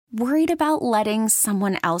Worried about letting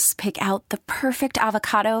someone else pick out the perfect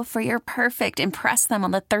avocado for your perfect impress them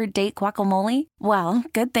on the third date guacamole? Well,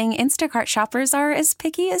 good thing Instacart shoppers are as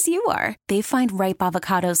picky as you are. They find ripe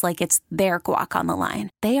avocados like it's their guac on the line.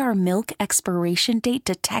 They are milk expiration date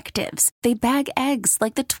detectives. They bag eggs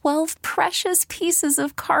like the 12 precious pieces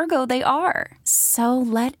of cargo they are. So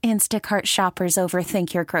let Instacart shoppers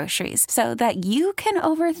overthink your groceries so that you can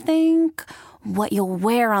overthink what you'll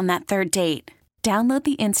wear on that third date. Download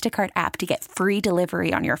the Instacart app to get free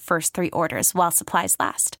delivery on your first 3 orders while supplies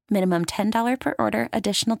last. Minimum $10 per order.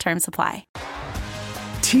 Additional terms apply.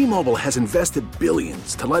 T-Mobile has invested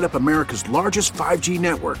billions to light up America's largest 5G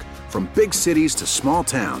network, from big cities to small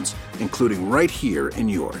towns, including right here in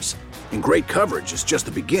yours. And great coverage is just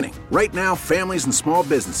the beginning. Right now, families and small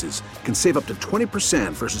businesses can save up to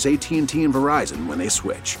 20% versus AT&T and Verizon when they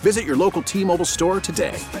switch. Visit your local T-Mobile store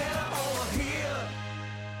today.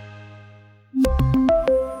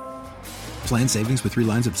 Plan savings with 3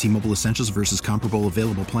 lines of T-Mobile Essentials versus comparable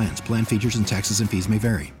available plans. Plan features and taxes and fees may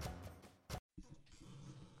vary.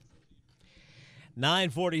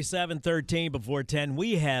 9:47, 13 before 10.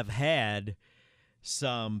 We have had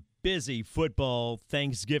some busy football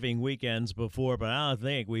Thanksgiving weekends before, but I don't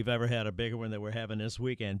think we've ever had a bigger one that we're having this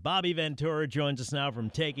weekend. Bobby Ventura joins us now from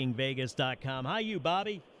TakingVegas.com. How are you,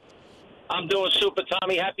 Bobby? I'm doing super,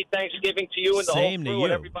 Tommy. Happy Thanksgiving to you and the whole crew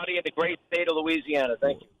and everybody in the great state of Louisiana.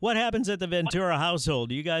 Thank you. What happens at the Ventura household?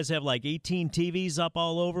 Do you guys have like 18 TVs up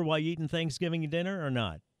all over while you eating Thanksgiving dinner or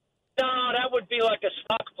not? No, that would be like a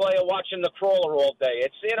stock player watching the crawler all day.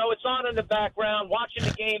 It's it's on in the background. Watching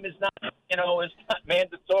the game is not is not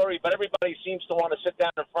mandatory, but everybody seems to want to sit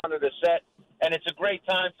down in front of the set, and it's a great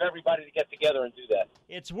time for everybody to get together and do that.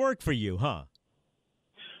 It's work for you, huh?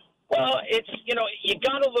 Well, it's, you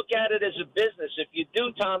got to look at it as a business. If you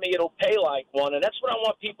do, Tommy, it'll pay like one, and that's what I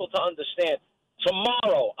want people to understand.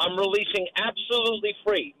 Tomorrow, I'm releasing absolutely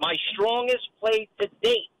free my strongest play to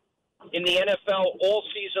date in the NFL all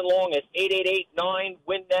season long at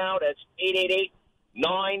 888-9-WIN-NOW. That's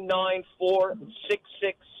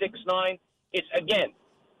 888-994-6669. It's, again,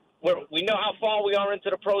 we know how far we are into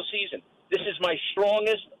the pro season. This is my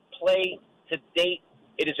strongest play to date.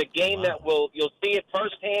 It is a game that you'll see it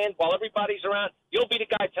firsthand while everybody's around. You'll be the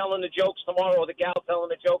guy telling the jokes tomorrow or the gal telling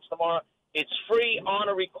the jokes tomorrow. It's free on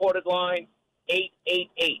a recorded line,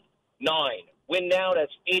 888-9-WIN-NOW.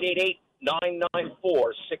 That's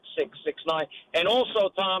 888-994-6669. And also,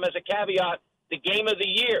 Tom, as a caveat, the game of the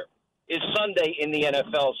year is Sunday in the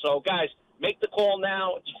NFL. So, guys, make the call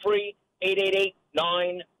now. It's free,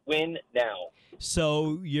 888-9-WIN-NOW.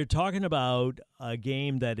 So you're talking about a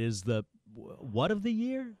game that is the what of the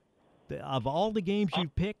year? Of all the games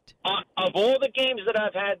you've picked? Of all the games that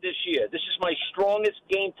I've had this year, this is my strongest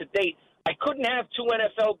game to date. I couldn't have 2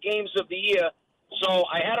 NFL games of the year, so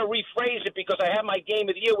I had to rephrase it because I have my game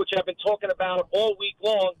of the year, which I've been talking about all week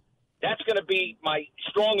long. That's going to be my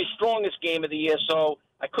strongest game of the year. So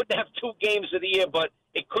I couldn't have 2 games of the year, but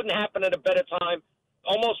it couldn't happen at a better time.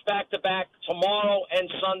 Almost back-to-back, tomorrow and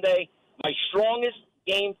Sunday. My strongest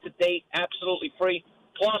game to date, absolutely free.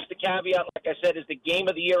 Plus, the caveat, like I said, is the game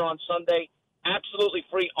of the year on Sunday. Absolutely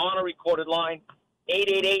free on a recorded line,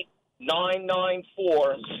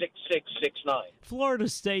 888-994-6669. Florida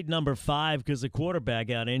State number 5 because the quarterback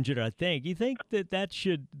got injured, I think. You think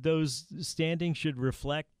those standings should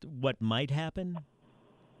reflect what might happen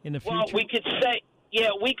in the future? Well, we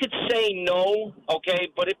could say no, okay,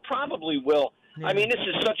 but it probably will. Yeah. I mean, this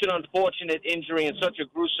is such an unfortunate injury and such a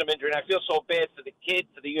gruesome injury, and I feel so bad for the kid,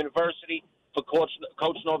 for the university, for Coach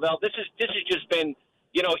Norvell. This has just been,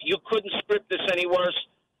 you couldn't script this any worse.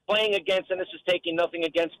 Playing against, and this is taking nothing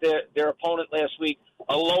against their opponent last week,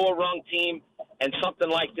 a lower-rung team, and something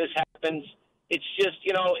like this happens. It's just,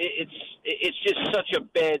 it's just such a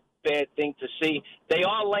bad thing to see. There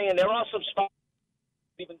are some spots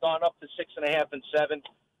even gone up to 6.5 and 7.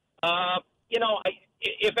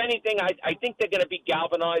 If anything, I think they're going to be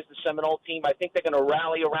galvanized, the Seminole team. I think they're going to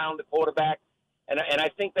rally around the quarterback. And I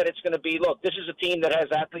think that it's going to be, look, this is a team that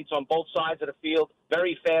has athletes on both sides of the field,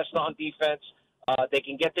 very fast on defense. They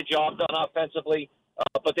can get the job done offensively,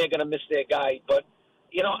 but they're going to miss their guy. But,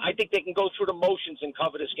 I think they can go through the motions and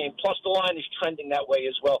cover this game. Plus, the line is trending that way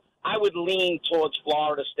as well. I would lean towards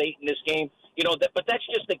Florida State in this game. But that's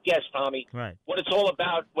just a guess, Tommy. Right. What it's all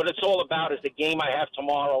about is the game I have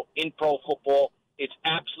tomorrow in pro football. It's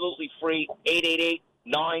absolutely free,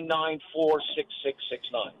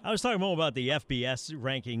 I was talking more about the FBS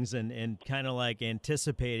rankings and kind of like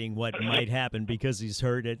anticipating what might happen because he's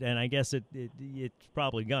heard it, and I guess it's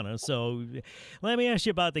probably gonna. So let me ask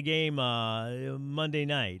you about the game Monday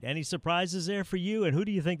night. Any surprises there for you, and who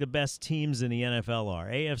do you think the best teams in the NFL are,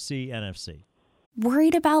 AFC, NFC?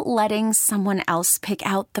 Worried about letting someone else pick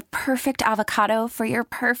out the perfect avocado for your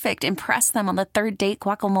perfect impress them on the third date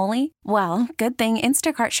guacamole? Well, good thing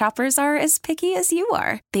Instacart shoppers are as picky as you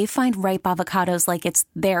are. They find ripe avocados like it's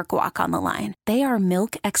their guac on the line. They are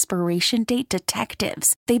milk expiration date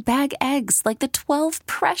detectives. They bag eggs like the 12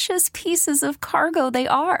 precious pieces of cargo they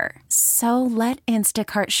are. So let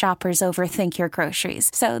Instacart shoppers overthink your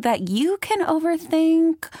groceries so that you can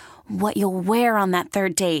overthink what you'll wear on that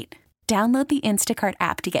third date. Download the Instacart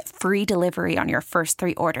app to get free delivery on your first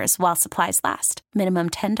 3 orders while supplies last. Minimum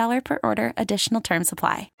 $10 per order. Additional terms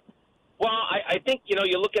apply. Well, I think,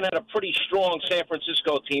 you're looking at a pretty strong San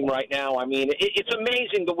Francisco team right now. I mean, it's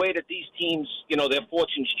amazing the way that these teams, their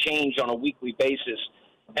fortunes change on a weekly basis.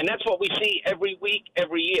 And that's what we see every week,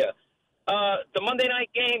 every year. The Monday night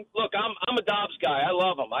game, look, I'm a Dobbs guy. I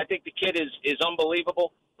love him. I think the kid is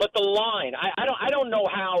unbelievable. But the line, I don't know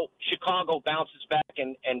how Chicago bounces back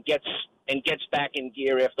and gets back in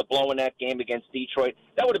gear after blowing that game against Detroit.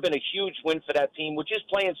 That would have been a huge win for that team, which is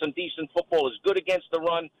playing some decent football, is good against the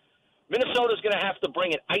run. Minnesota's going to have to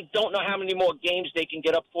bring it. I don't know how many more games they can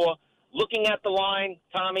get up for. Looking at the line,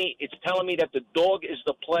 Tommy, it's telling me that the dog is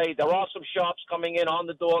the play. There are some sharps coming in on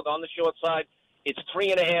the dog on the short side. It's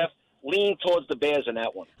 3.5. Lean towards the Bears in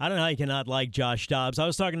that one. I don't know how you cannot like Josh Dobbs. I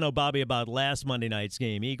was talking to Bobby about last Monday night's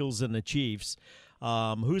game, Eagles and the Chiefs.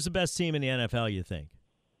 Who's the best team in the NFL, you think?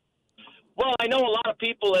 Well, I know a lot of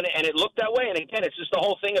people, and it looked that way. And, again, it's just the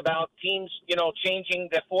whole thing about teams, changing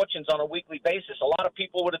their fortunes on a weekly basis. A lot of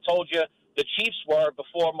people would have told you the Chiefs were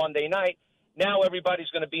before Monday night. Now everybody's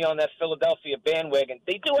going to be on that Philadelphia bandwagon.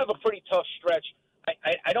 They do have a pretty tough stretch.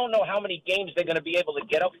 I don't know how many games they're going to be able to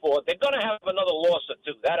get up for. They're going to have another loss or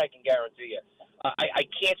two. That I can guarantee you. I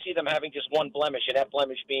can't see them having just one blemish, and that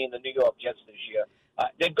blemish being the New York Jets this year.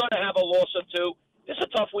 They're going to have a loss or two. This is a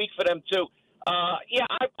tough week for them, too.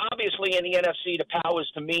 Obviously in the NFC, the powers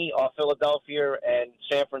to me are Philadelphia and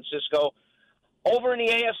San Francisco. Over in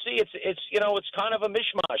the AFC, it's kind of a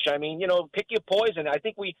mishmash. I mean, pick your poison. I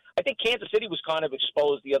think Kansas City was kind of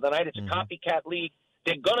exposed the other night. It's a copycat league.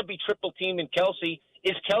 They're going to be triple teaming Kelsey.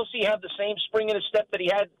 Is Kelsey have the same spring in his step that he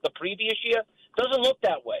had the previous year? Doesn't look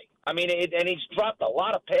that way. I mean, and he's dropped a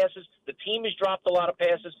lot of passes. The team has dropped a lot of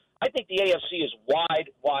passes. I think the AFC is wide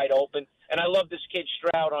open, and I love this kid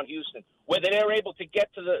Stroud on Houston. Whether they're able to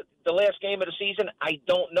get to the last game of the season, I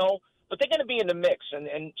don't know, but they're going to be in the mix,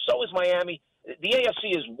 and so is Miami. The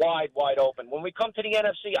AFC is wide open. When we come to the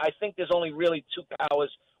NFC, I think there's only really 2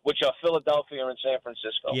 powers, which are Philadelphia and San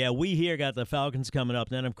Francisco. Yeah, we here got the Falcons coming up.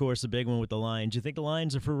 Then, of course, the big one with the Lions. You think the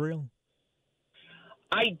Lions are for real?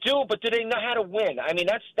 I do, but do they know how to win? I mean,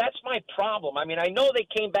 that's my problem. I mean, I know they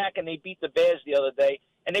came back and they beat the Bears the other day,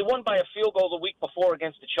 and they won by a field goal the week before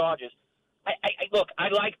against the Chargers. Look, I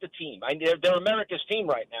like the team. They're America's team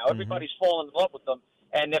right now. Everybody's falling in love with them,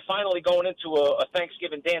 and they're finally going into a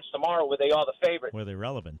Thanksgiving dance tomorrow where they are the favorite. Where they're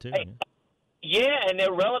relevant, too. Yeah, and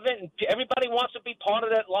they're relevant, and everybody wants to be part of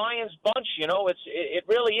that Lions bunch. It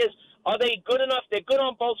really is. Are they good enough? They're good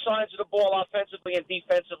on both sides of the ball, offensively and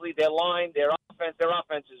defensively. Their line, their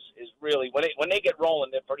offense is really when they get rolling,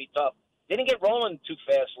 they're pretty tough. They didn't get rolling too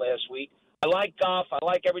fast last week. I like Goff. I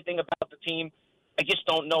like everything about the team. I just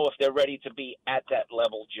don't know if they're ready to be at that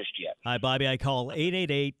level just yet. Hi, Bobby. I call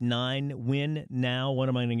 888-9-WIN-NOW. What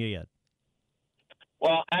am I going to get?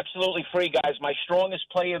 Well, absolutely free, guys. My strongest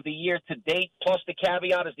play of the year to date, plus the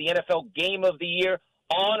caveat, is the NFL Game of the Year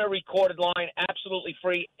on a recorded line, absolutely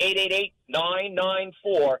free,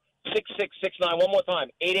 888-994-6669. One more time,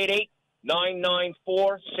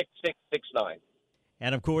 888-994-6669.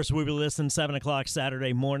 And, of course, we'll be listening 7 o'clock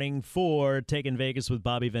Saturday morning for Taking Vegas with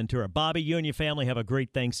Bobby Ventura. Bobby, you and your family have a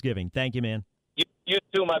great Thanksgiving. Thank you, man. You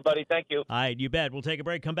too, my buddy. Thank you. All right, you bet. We'll take a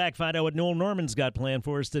break, come back, find out what Noel Norman's got planned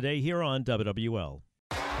for us today here on WWL.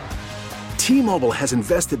 T-Mobile has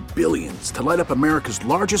invested billions to light up America's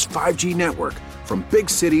largest 5G network, from big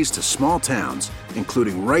cities to small towns,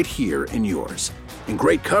 including right here in yours. And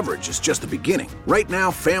great coverage is just the beginning. Right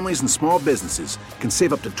now, families and small businesses can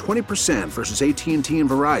save up to 20% versus AT&T and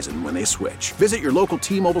Verizon when they switch. Visit your local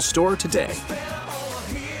T-Mobile store today.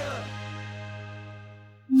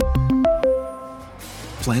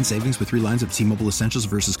 Plan savings with 3 lines of T-Mobile Essentials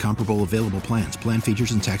versus comparable available plans. Plan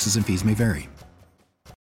features and taxes and fees may vary.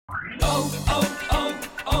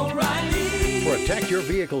 Protect your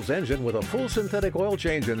your vehicle's engine with a full synthetic oil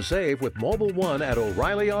change and save with Mobil 1 at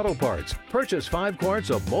O'Reilly Auto Parts. Purchase 5 quarts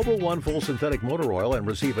of Mobil 1 full synthetic motor oil and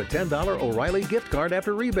receive a $10 O'Reilly gift card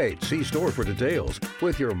after rebate. See store for details.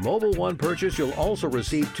 With your Mobil 1 purchase, you'll also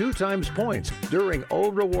receive 2 times points during O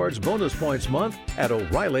Rewards Bonus Points Month at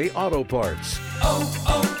O'Reilly Auto Parts.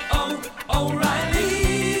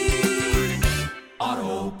 O'Reilly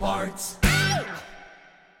Auto Parts.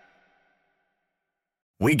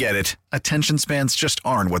 We get it. Attention spans just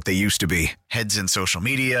aren't what they used to be. Heads in social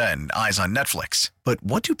media and eyes on Netflix. But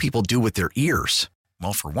what do people do with their ears?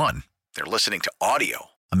 Well, for one, they're listening to audio.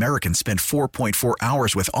 Americans spend 4.4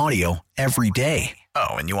 hours with audio every day.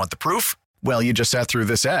 Oh, and you want the proof? Well, you just sat through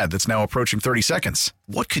this ad that's now approaching 30 seconds.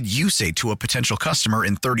 What could you say to a potential customer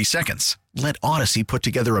in 30 seconds? Let Odyssey put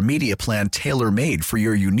together a media plan tailor-made for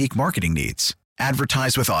your unique marketing needs.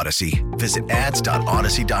 Advertise with Odyssey. Visit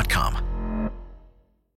ads.odyssey.com.